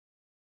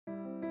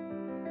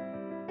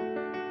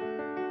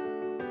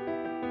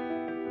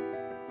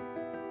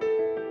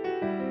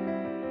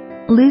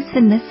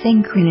Loosen the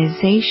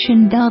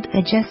synchronization belt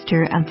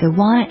adjuster of the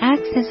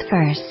Y-axis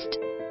first.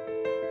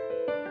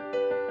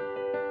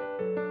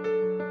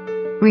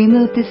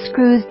 Remove the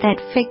screws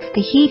that fix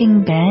the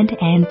heating bed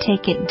and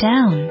take it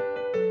down.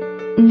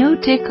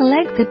 Note to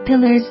collect the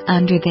pillars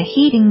under the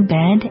heating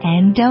bed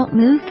and don't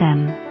move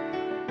them.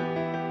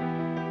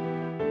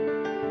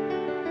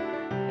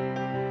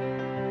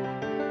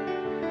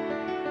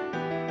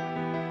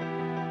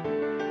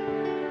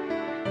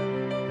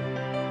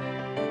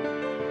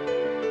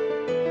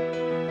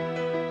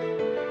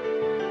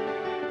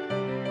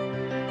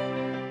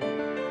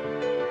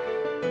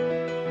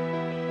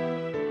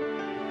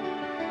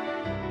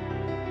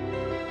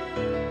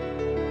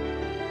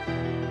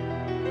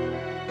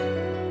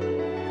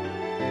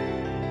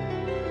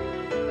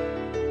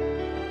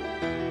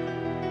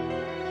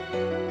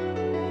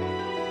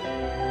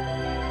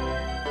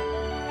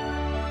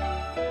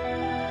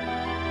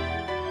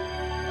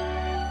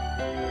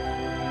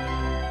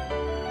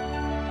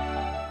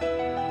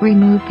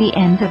 Remove the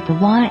ends of the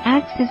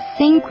Y-axis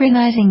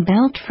synchronizing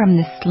belt from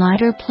the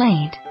slider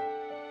plate.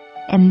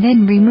 And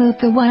then remove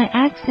the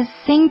Y-axis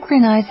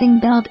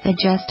synchronizing belt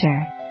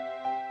adjuster.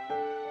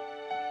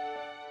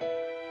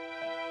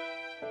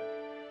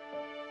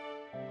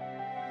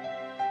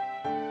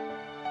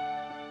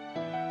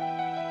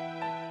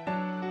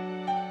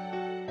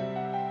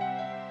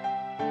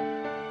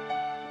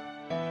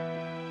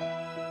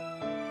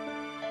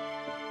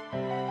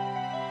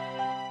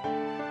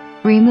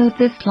 Remove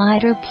the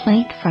slider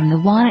plate from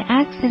the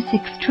Y-axis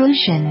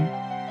extrusion.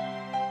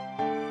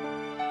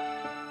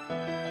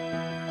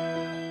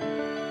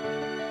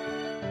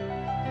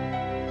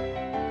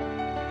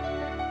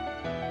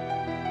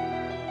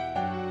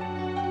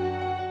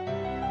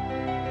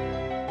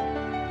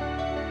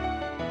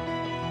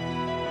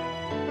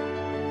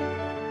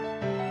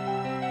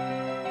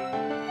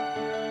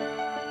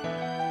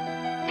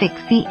 Fix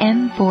the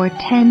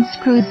M410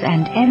 screws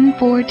and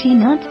M40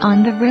 nuts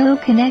on the rail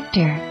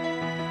connector.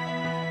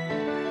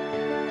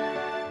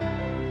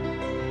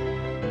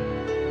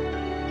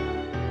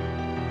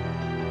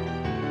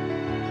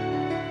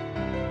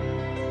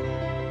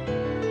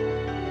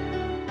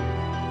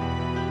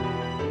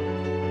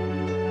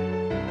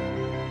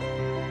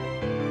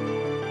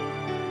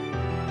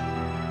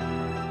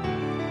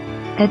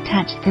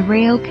 Attach the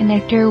rail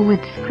connector with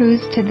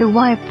screws to the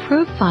Y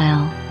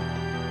profile,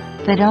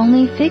 but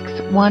only fix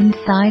one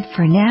side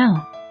for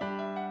now.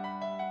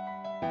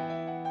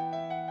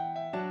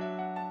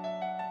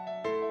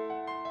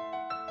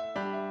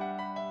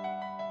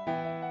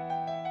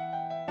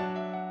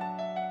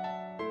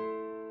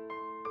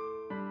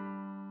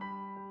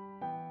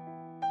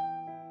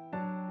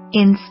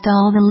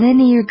 Install the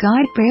linear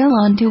guide rail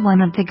onto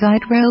one of the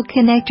guide rail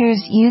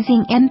connectors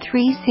using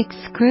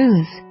M36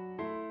 screws.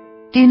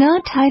 Do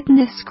not tighten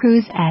the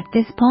screws at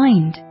this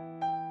point.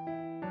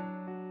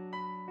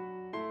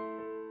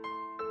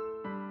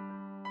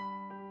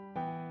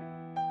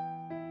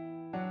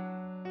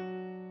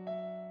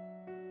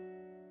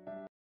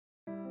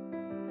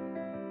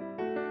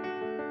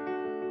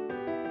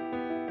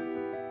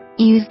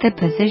 Use the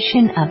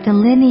position of the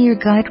linear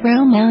guide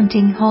rail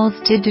mounting holes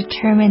to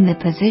determine the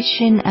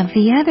position of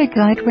the other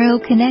guide rail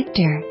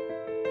connector,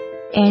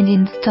 and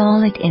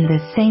install it in the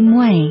same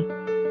way.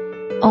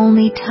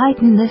 Only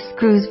tighten the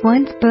screws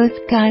once both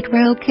guide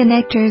rail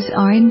connectors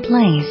are in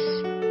place.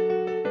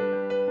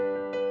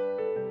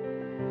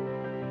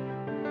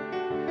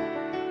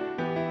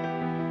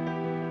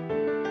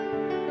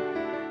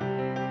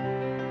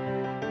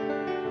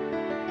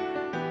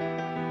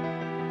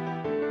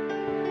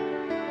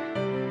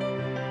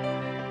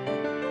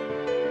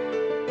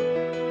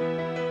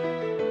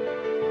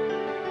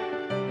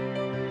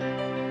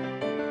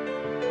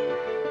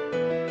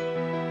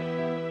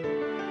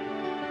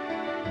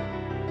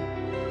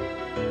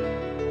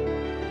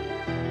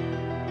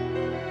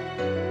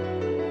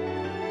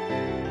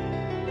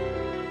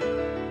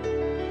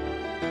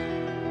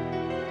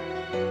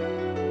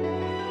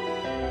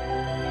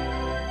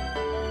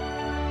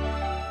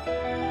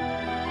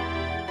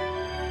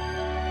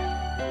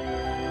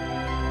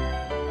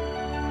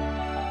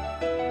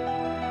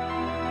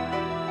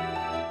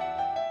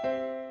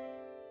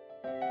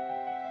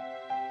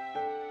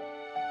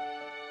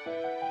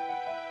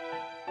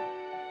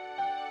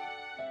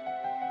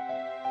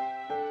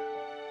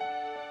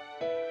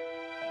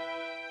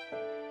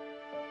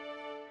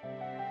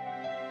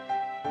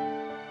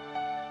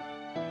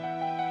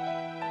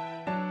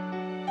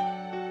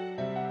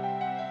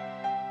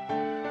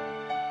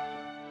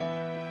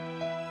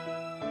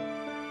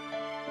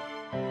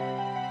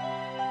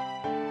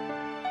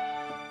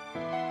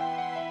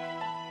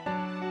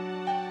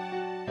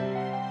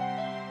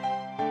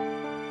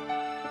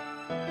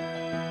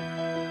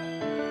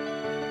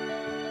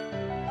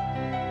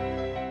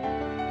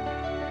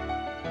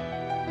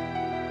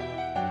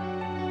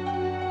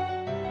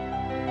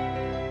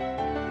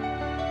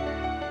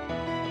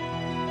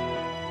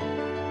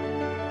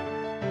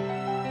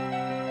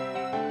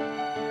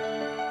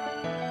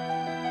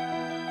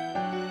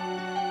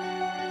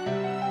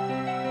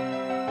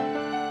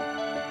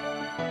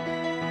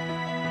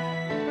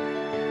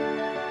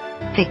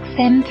 Fix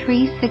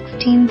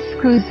M3/16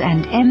 screws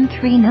and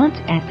M3 nuts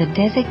at the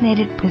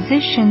designated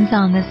positions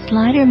on the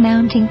slider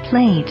mounting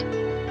plate.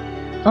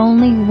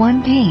 Only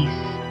one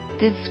piece.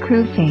 The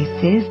screw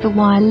faces the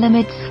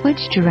Y-limit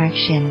switch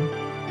direction.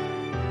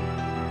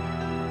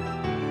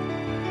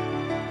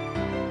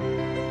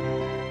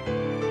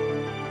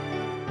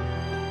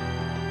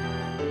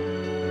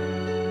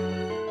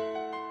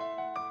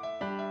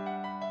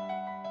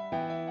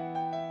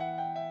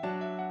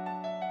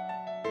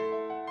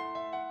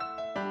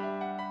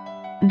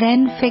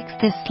 Then fix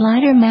the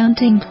slider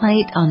mounting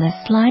plate on the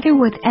slider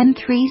with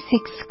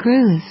M3/6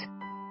 screws.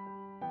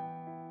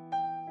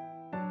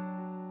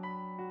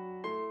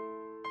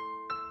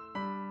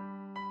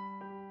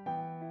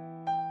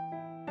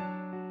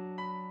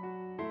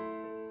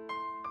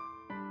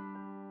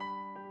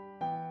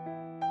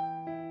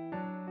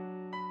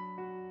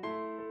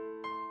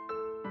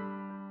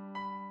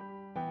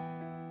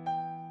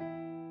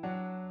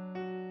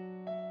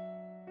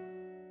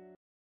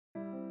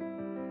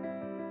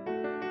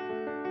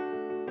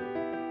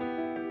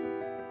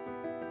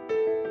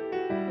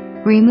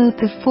 Remove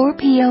the 4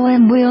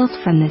 POM wheels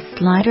from the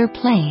slider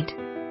plate.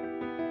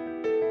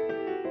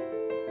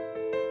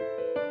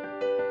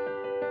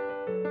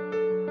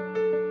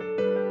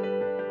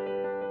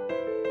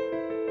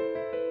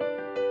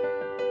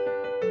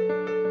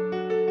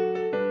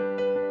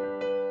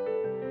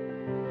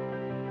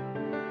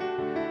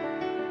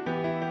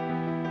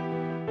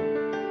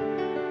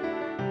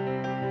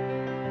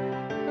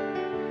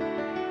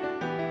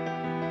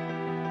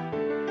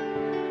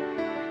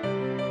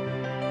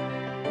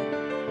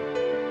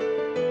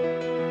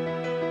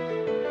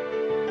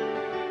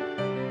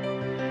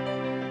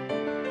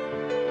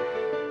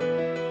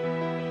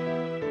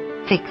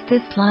 Fix the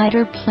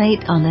slider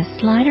plate on the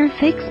slider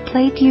fixed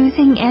plate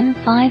using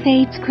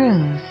M5/8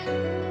 screws.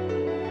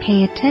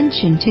 Pay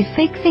attention to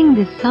fixing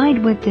the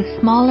side with the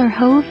smaller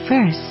hole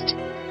first.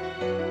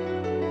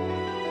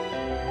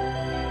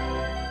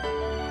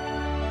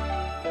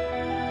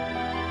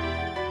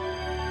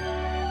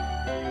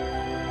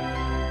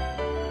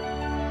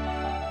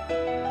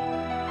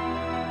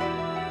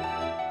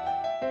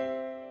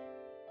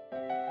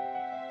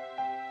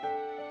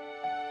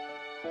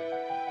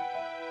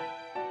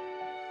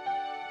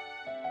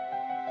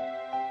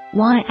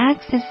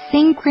 Y-axis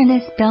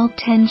synchronous belt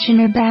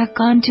tensioner back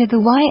onto the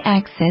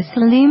Y-axis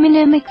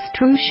aluminum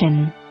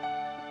extrusion.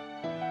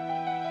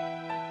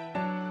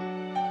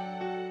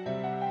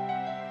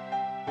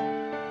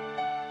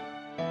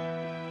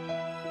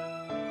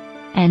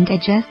 And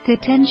adjust the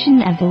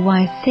tension of the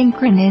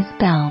Y-synchronous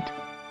belt.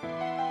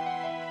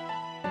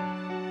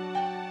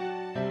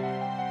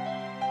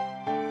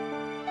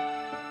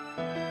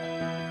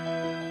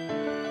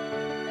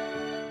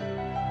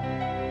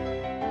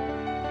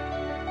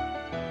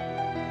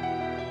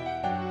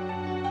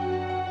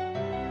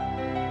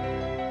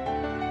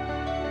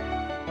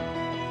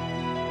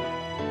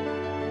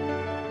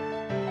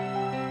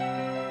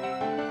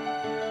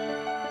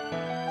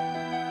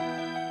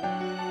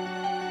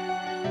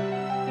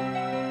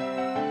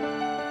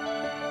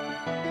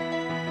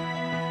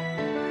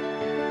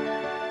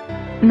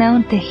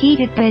 Mount the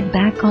heated bed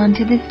back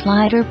onto the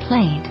slider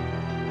plate.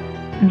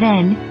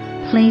 Then,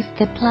 place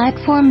the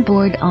platform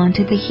board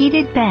onto the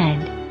heated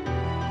bed.